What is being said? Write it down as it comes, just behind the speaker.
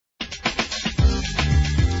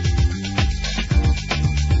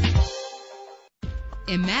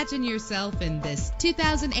Imagine yourself in this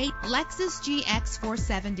 2008 Lexus GX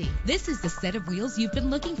 470. This is the set of wheels you've been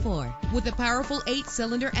looking for, with a powerful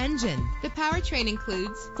 8-cylinder engine. The powertrain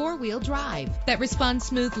includes 4-wheel drive that responds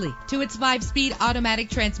smoothly to its 5-speed automatic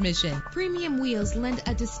transmission. Premium wheels lend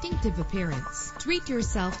a distinctive appearance. Treat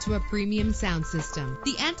yourself to a premium sound system.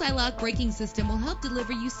 The anti-lock braking system will help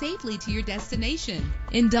deliver you safely to your destination.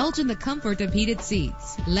 Indulge in the comfort of heated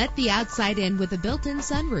seats. Let the outside in with a built-in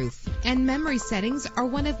sunroof. And memory settings are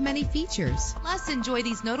one of many features. Plus, enjoy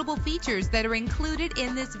these notable features that are included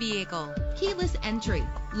in this vehicle: keyless entry,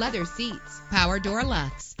 leather seats, power door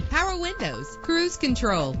locks, power windows, cruise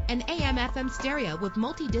control, an AM/FM stereo with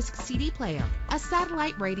multi-disc CD player, a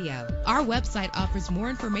satellite radio. Our website offers more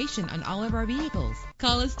information on all of our vehicles.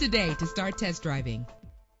 Call us today to start test driving.